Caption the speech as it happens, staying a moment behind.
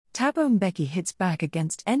Thabo Mbeki hits back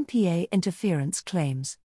against NPA interference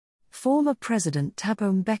claims. Former President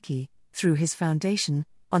Thabo Mbeki, through his foundation,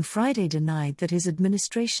 on Friday denied that his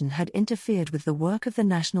administration had interfered with the work of the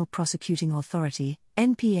National Prosecuting Authority,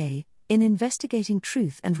 NPA, in investigating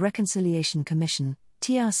Truth and Reconciliation Commission,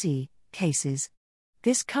 TRC, cases.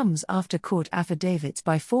 This comes after court affidavits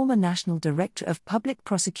by former National Director of Public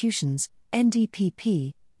Prosecutions,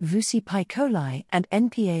 NDPP, Vusi Pikoli and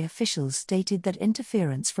NPA officials stated that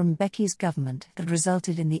interference from Mbeki's government had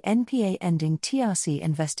resulted in the NPA ending TRC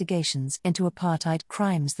investigations into apartheid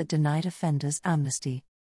crimes that denied offenders amnesty.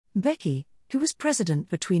 Mbeki, who was president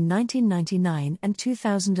between 1999 and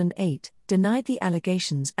 2008, denied the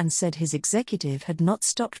allegations and said his executive had not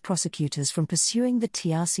stopped prosecutors from pursuing the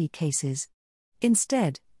TRC cases.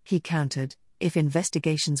 Instead, he countered, if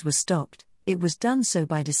investigations were stopped, it was done so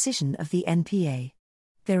by decision of the NPA.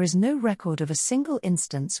 There is no record of a single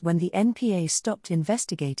instance when the NPA stopped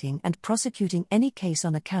investigating and prosecuting any case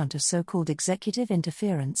on account of so-called executive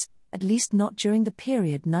interference, at least not during the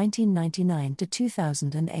period 1999 to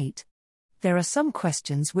 2008. There are some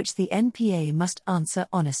questions which the NPA must answer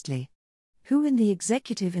honestly. Who in the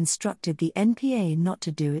executive instructed the NPA not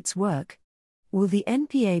to do its work? Will the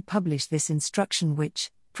NPA publish this instruction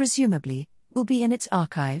which, presumably, will be in its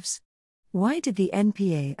archives? Why did the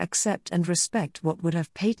NPA accept and respect what would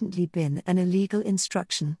have patently been an illegal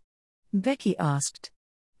instruction? Mbeki asked.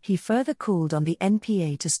 He further called on the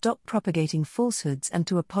NPA to stop propagating falsehoods and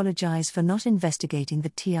to apologise for not investigating the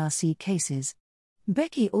TRC cases.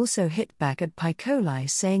 Mbeki also hit back at Pikolo,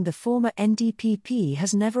 saying the former NDPP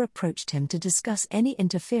has never approached him to discuss any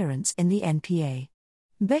interference in the NPA.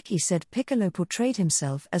 Mbeki said Pikolo portrayed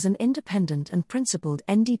himself as an independent and principled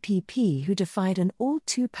NDPP who defied an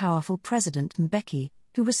all-too-powerful President Mbeki,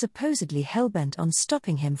 who was supposedly hell-bent on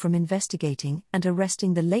stopping him from investigating and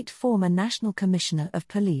arresting the late former National Commissioner of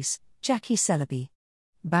Police, Jackie Selebi.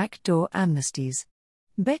 Backdoor amnesties.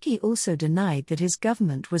 Mbeki also denied that his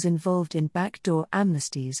government was involved in backdoor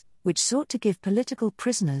amnesties, which sought to give political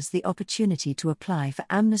prisoners the opportunity to apply for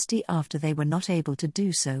amnesty after they were not able to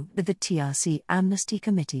do so with the TRC Amnesty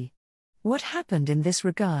Committee. What happened in this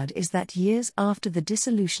regard is that years after the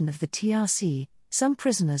dissolution of the TRC, some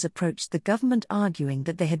prisoners approached the government arguing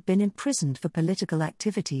that they had been imprisoned for political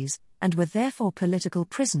activities, and were therefore political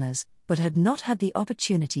prisoners, but had not had the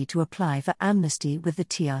opportunity to apply for amnesty with the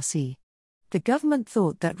TRC. The government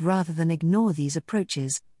thought that rather than ignore these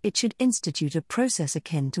approaches, it should institute a process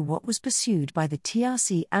akin to what was pursued by the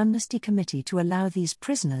TRC Amnesty Committee to allow these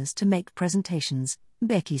prisoners to make presentations,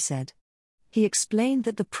 Mbeki said. He explained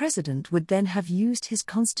that the president would then have used his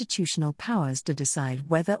constitutional powers to decide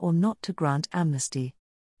whether or not to grant amnesty.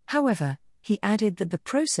 However, he added that the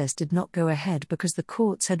process did not go ahead because the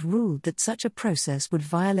courts had ruled that such a process would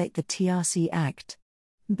violate the TRC Act.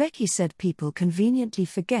 Mbeki said people conveniently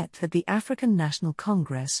forget that the African National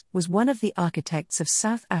Congress was one of the architects of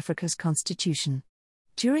South Africa's constitution.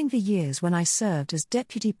 During the years when I served as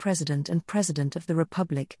Deputy President and President of the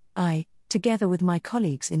Republic, I, together with my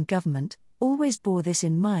colleagues in government, always bore this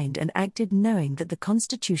in mind and acted knowing that the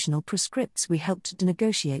constitutional prescripts we helped to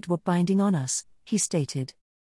negotiate were binding on us, he stated.